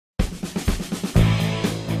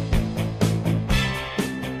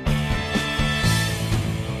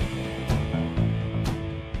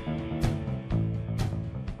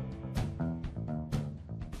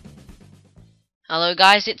Hello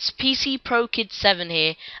guys, it's PC Pro Kid 7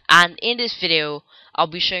 here, and in this video I'll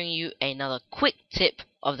be showing you another quick tip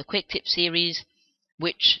of the quick tip series,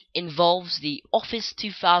 which involves the Office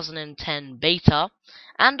 2010 beta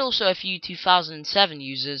and also a few 2007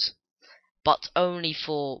 users, but only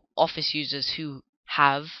for Office users who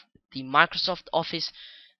have the Microsoft Office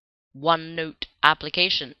OneNote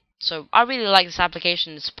application. So I really like this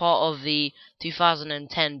application. It's part of the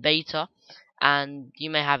 2010 beta, and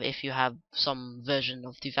you may have if you have some version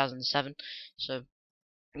of 2007. So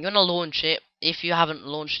you're gonna launch it. If you haven't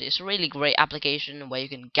launched it, it's a really great application where you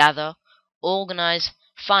can gather, organize,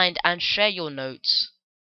 find, and share your notes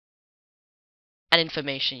and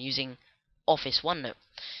information using Office OneNote.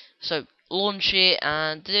 So launch it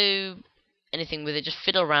and do anything with it. Just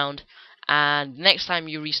fiddle around, and next time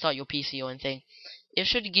you restart your PC or anything, it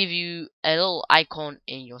should give you a little icon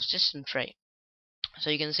in your system tray.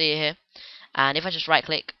 So you can see it here. And if I just right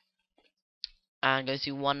click and go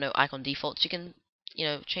to OneNote icon defaults, you can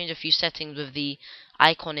change a few settings with the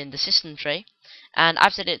icon in the system tray. And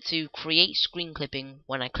I've set it to create screen clipping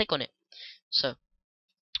when I click on it. So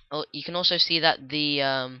you can also see that the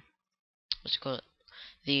what's it called?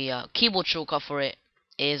 The keyboard shortcut for it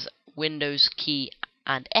is Windows key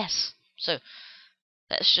and S. So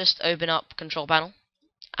let's just open up Control Panel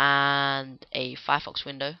and a Firefox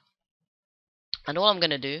window, and all I'm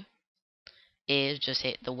gonna do is just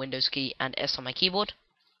hit the Windows key and S on my keyboard,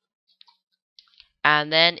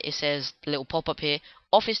 and then it says the little pop-up here,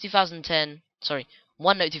 Office 2010, sorry,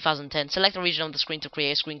 OneNote 2010, select a region of the screen to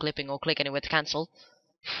create a screen clipping or click anywhere to cancel.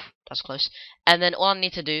 That's close. And then all I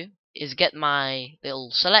need to do is get my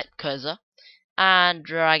little select cursor and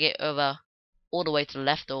drag it over all the way to the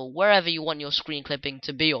left or wherever you want your screen clipping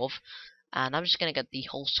to be of, and I'm just gonna get the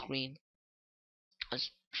whole screen.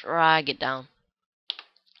 Let's drag it down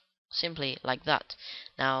simply like that.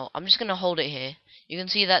 Now I'm just gonna hold it here. You can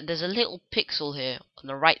see that there's a little pixel here on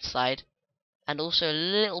the right side and also a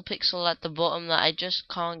little pixel at the bottom that I just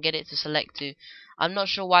can't get it to select to. I'm not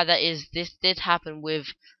sure why that is. This did happen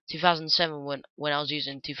with 2007 when I was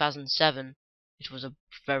using 2007, which was a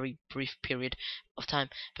very brief period of time,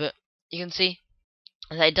 but you can see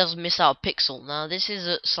that it does miss out a pixel. Now this is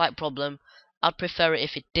a slight problem. I'd prefer it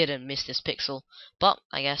if it didn't miss this pixel, but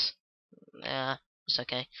I guess it's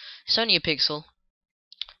okay. It's only a pixel,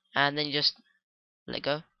 and then you just let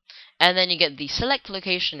go, and then you get the select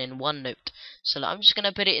location in OneNote. So I'm just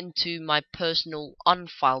gonna put it into my personal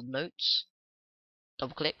unfiled notes.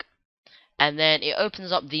 Double click, and then it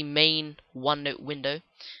opens up the main OneNote window,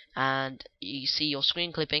 and you see your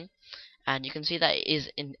screen clipping, and you can see that it is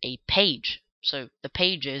in a page. So the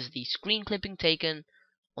page is the screen clipping taken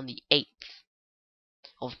on the 8th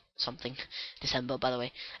of something December, by the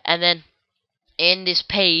way. And then in this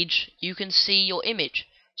page you can see your image.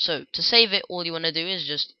 So to save it, all you want to do is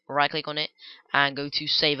just right click on it and go to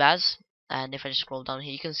save as, and if I just scroll down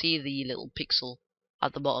here you can see the little pixel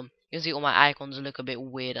at the bottom. You can see all my icons look a bit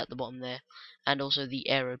weird at the bottom there, and also the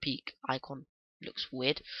arrow peak icon looks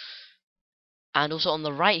weird. And also on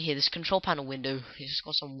the right here, this control panel window, it's just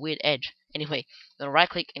got some weird edge. Anyway, I'm gonna right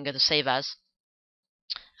click and go to save as,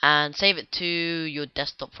 and save it to your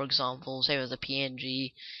desktop, for example. Save it as a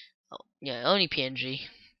PNG, yeah, only PNG,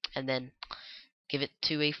 and then give it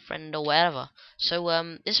to a friend or wherever. So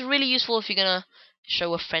this is really useful if you're gonna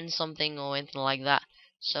show a friend something or anything like that.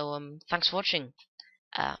 So thanks for watching.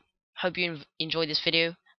 Hope you enjoyed this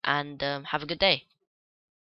video, and have a good day.